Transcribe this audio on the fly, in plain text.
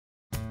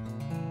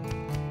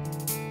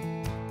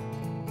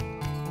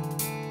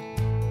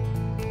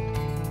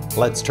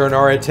Let's turn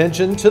our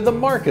attention to the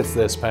markets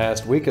this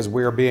past week as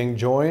we are being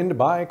joined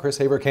by Chris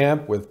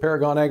Haverkamp with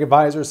Paragon Ag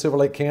Advisors, Silver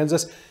Lake,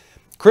 Kansas.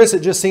 Chris, it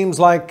just seems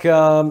like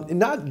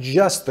not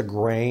just the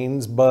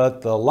grains,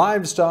 but the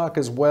livestock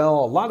as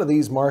well. A lot of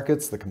these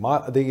markets, the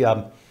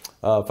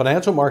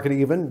financial market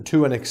even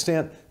to an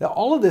extent,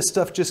 all of this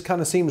stuff just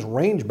kind of seems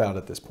range-bound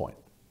at this point.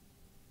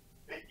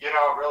 You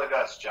know, it really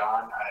does,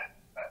 John.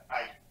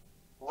 I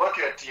look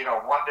at,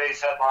 one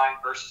day's headline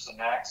versus the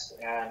next,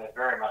 and it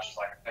very much is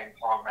like a ping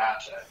pong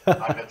match.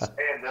 I've been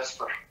saying this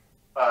for,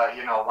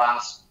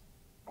 last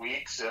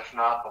weeks, if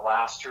not the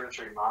last 2 or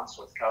 3 months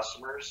with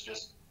customers,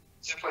 just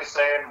simply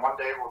saying one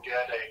day we'll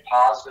get a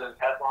positive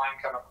headline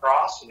come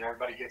across and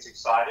everybody gets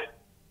excited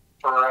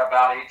for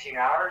about 18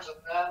 hours, and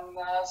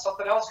then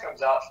something else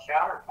comes out to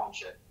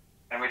counterpunch it.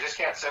 And we just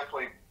can't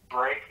simply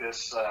break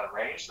this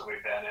range that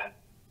we've been in.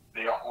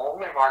 The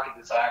only market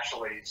that's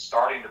actually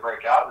starting to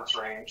break out of its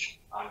range,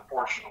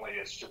 unfortunately,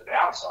 is to the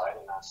downside,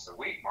 and that's the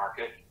wheat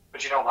market.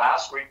 But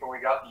last week when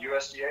we got the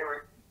USDA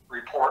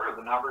report, or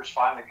the numbers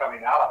finally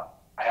coming out,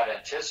 I had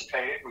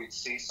anticipated we'd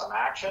see some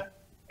action,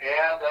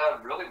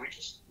 and really we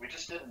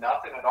just did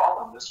nothing at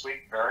all. And this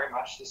week, very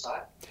much the same.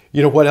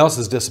 You know what else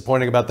is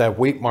disappointing about that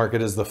wheat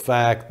market is the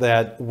fact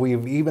that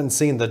we've even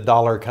seen the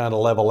dollar kind of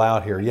level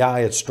out here. Yeah,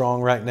 it's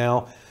strong right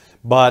now.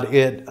 But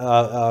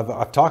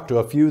I've talked to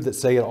a few that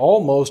say it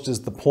almost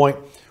is the point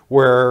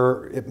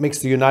where it makes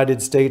the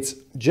United States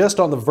just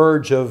on the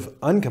verge of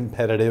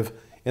uncompetitive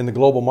in the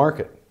global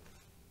market.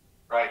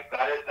 Right.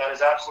 That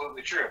is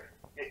absolutely true.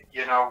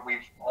 We've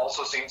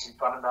also seen some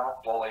fundamental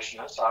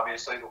bullishness.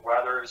 Obviously, the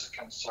weather is a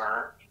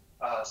concern.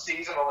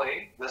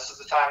 Seasonally, this is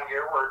the time of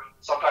year where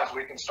sometimes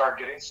we can start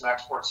getting some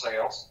export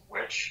sales,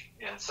 which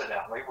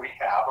incidentally we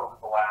have over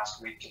the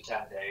last week to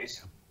 10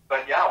 days.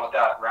 But yeah, with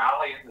that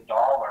rally in the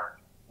dollar,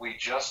 we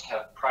just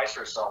have priced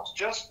ourselves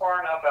just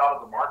far enough out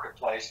of the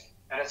marketplace,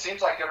 and it seems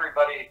like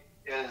everybody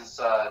is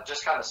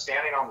just kind of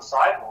standing on the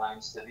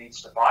sidelines that needs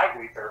to buy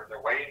wheat. They're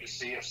waiting to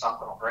see if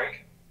something will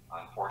break.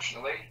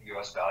 Unfortunately,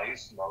 U.S.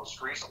 values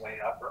most recently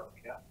have broke.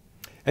 Yeah.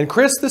 And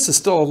Chris, this is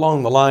still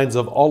along the lines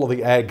of all of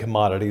the ag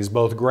commodities,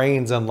 both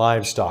grains and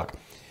livestock.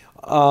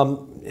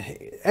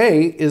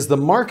 Is the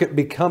market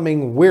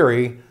becoming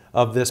weary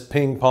of this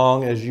ping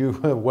pong, as you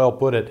well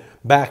put it,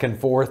 back and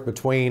forth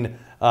between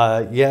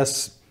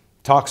yes,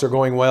 talks are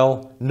going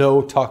well,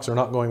 no, talks are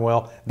not going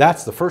well?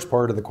 That's the first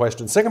part of the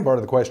question. Second part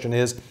of the question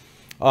is,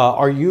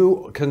 are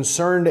you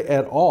concerned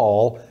at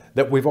all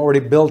that we've already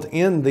built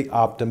in the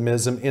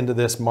optimism into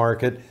this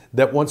market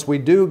that once we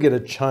do get a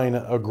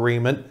China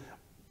agreement,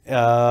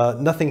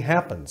 nothing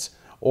happens?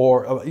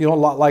 Or, a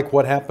lot like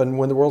what happened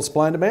when the world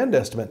supply and demand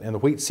estimate and the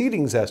wheat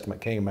seedings estimate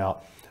came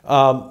out.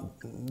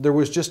 There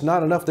was just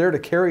not enough there to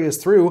carry us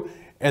through.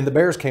 And the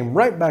bears came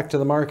right back to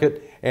the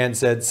market and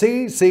said,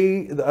 see,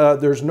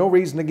 there's no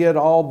reason to get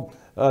all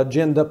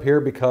ginned up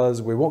here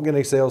because we won't get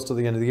any sales till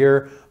the end of the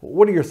year.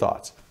 What are your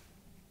thoughts?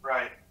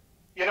 Right.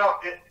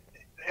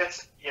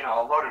 It's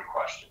a loaded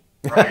question,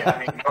 right? I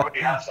mean,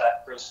 nobody has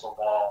that crystal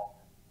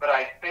ball. But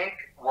I think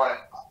what,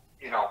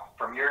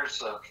 from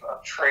years of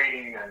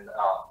trading and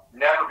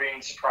never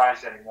being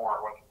surprised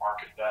anymore what the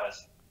market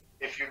does,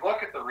 if you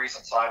look at the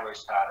recent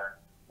sideways pattern,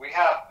 we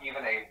have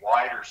even a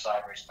wider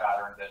sideways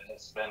pattern that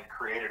has been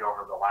created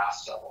over the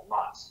last several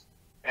months.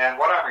 And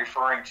what I'm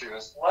referring to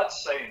is,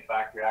 let's say, in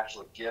fact, we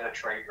actually get a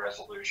trade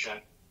resolution,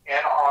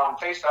 and on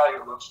face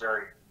value, it looks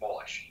very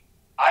bullish.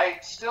 I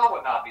still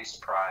would not be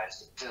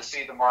surprised to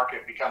see the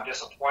market become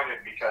disappointed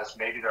because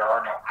maybe there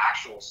are no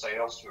actual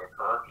sales to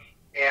occur,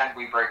 and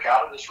we break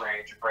out of this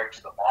range and break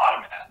to the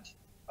bottom end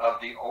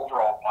of the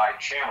overall buy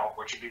channel,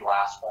 which would be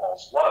last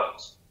fall's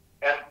lows.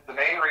 And the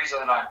main reason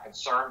that I'm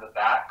concerned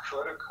that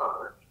could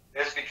occur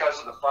is because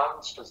of the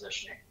funds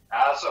positioning.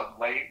 As of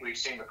late, we've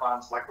seen the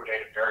funds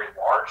liquidate a very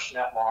large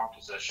net long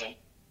position,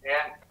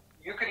 and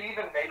you could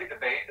even maybe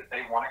debate that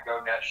they want to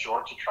go net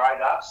short to try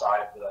that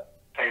side of the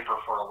paper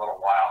for a little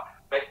while.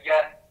 But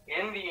yet,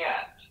 in the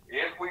end,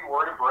 if we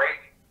were to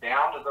break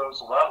down to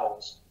those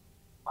levels,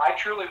 I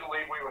truly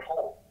believe we would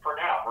hold. For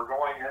now, we're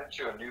going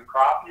into a new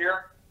crop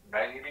year,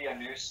 maybe a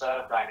new set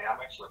of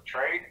dynamics with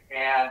trade,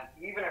 and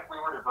even if we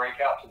were to break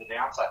out to the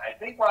downside, I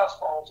think last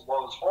fall's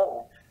lows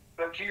hold.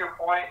 But to your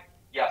point,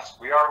 yes,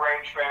 we are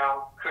range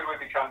bound. Could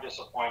we become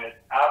disappointed?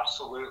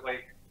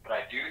 Absolutely. But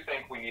I do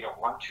think we need a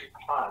 1-2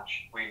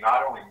 punch. We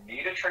not only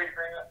need a trade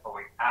agreement, but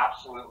we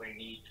absolutely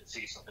need to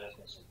see some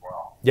business as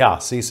well. Yeah,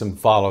 see some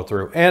follow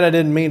through. And I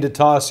didn't mean to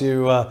toss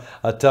you a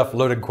tough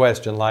loaded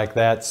question like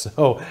that,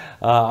 so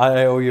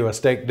I owe you a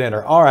steak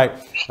dinner. All right,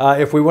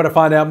 if we want to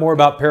find out more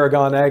about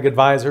Paragon Ag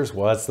Advisors,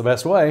 what's the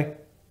best way?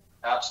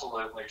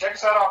 Absolutely. Check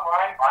us out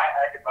online,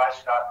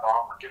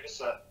 myagadvisor.com, or give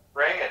us a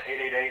ring at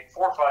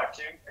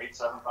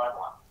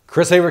 888-452-8751.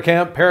 Chris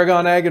Haverkamp,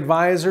 Paragon Ag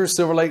Advisors,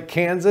 Silver Lake,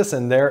 Kansas,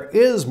 and there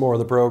is more of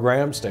the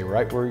program. Stay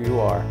right where you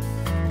are.